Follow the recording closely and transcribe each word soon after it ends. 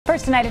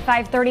First tonight at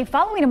 5:30,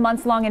 following a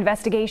months-long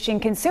investigation,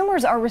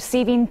 consumers are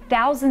receiving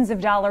thousands of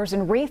dollars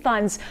in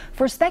refunds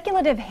for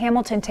speculative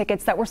Hamilton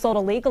tickets that were sold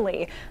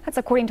illegally. That's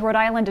according to Rhode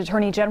Island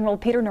Attorney General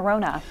Peter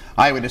Neronha.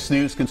 Eyewitness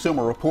News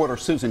consumer reporter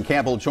Susan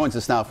Campbell joins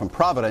us now from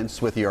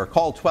Providence with your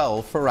Call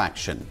 12 for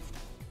action.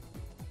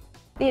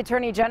 The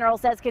Attorney General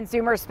says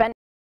consumers spent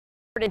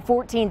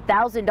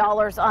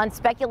 $114,000 on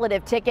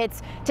speculative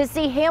tickets to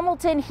see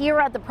Hamilton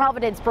here at the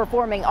Providence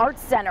Performing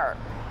Arts Center.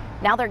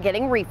 Now they're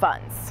getting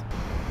refunds.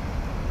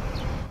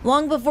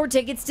 Long before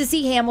tickets to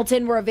see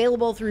Hamilton were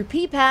available through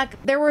PPAC,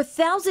 there were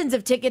thousands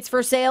of tickets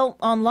for sale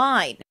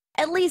online.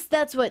 At least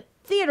that's what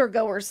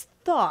theatergoers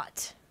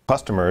thought.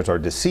 Customers are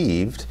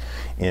deceived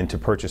into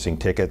purchasing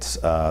tickets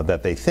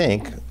that they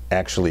think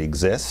actually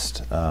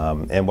exist,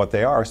 and what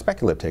they are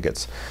speculative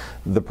tickets.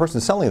 The person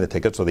selling the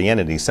tickets, or the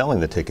entity selling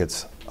the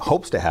tickets,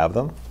 hopes to have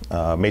them,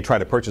 may try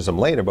to purchase them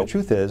later, but the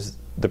truth is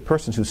the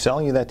person who's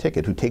selling you that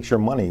ticket, who takes your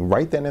money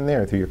right then and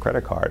there through your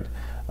credit card,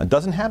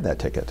 doesn't have that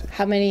ticket.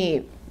 How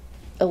many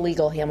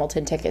illegal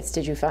Hamilton tickets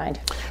did you find?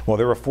 Well,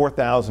 there were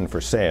 4,000 for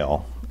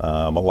sale.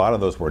 A lot of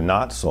those were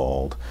not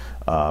sold.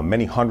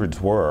 Many hundreds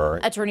were.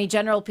 Attorney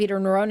General Peter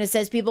Neronha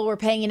says people were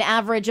paying an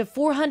average of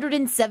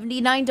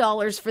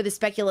 $479 for the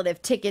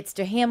speculative tickets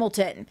to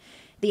Hamilton.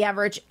 The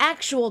average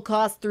actual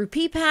cost through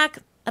PPAC,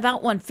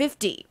 about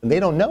 $150. They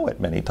don't know it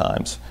many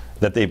times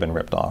that they've been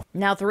ripped off.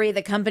 Now 3 of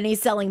the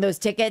companies selling those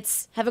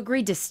tickets have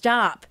agreed to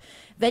stop.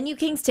 Venue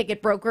Kings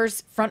ticket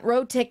brokers, Front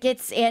Row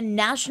Tickets, and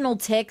National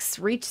Tix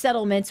reached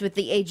settlements with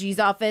the AG's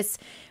office,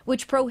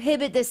 which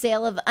prohibit the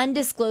sale of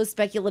undisclosed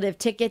speculative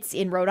tickets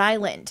in Rhode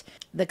Island.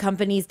 The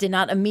companies did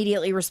not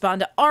immediately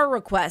respond to our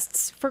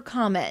requests for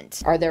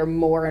comment. Are there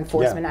more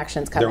enforcement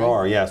actions coming? There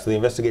are, yes. The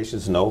investigation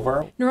isn't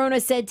over.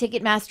 Neronha said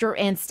Ticketmaster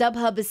and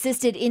StubHub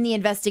assisted in the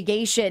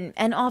investigation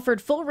and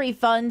offered full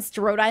refunds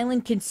to Rhode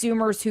Island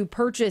consumers who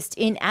purchased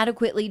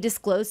inadequately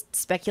disclosed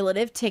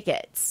speculative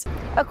tickets.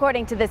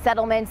 According to the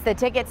settlements, the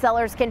ticket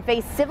sellers can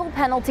face civil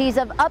penalties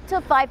of up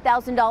to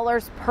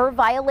 $5,000 per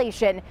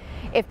violation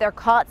if they're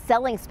caught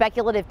selling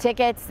speculative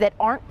tickets that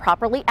aren't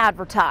properly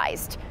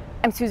advertised.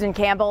 I'm Susan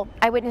Campbell,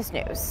 Eyewitness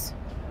News.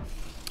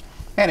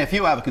 And if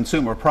you have a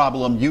consumer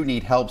problem you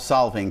need help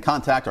solving,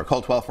 contact our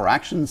Call 12 for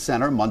Action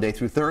Center Monday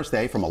through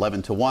Thursday from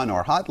 11 to 1.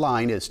 Our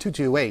hotline is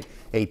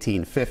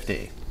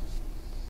 228-1850.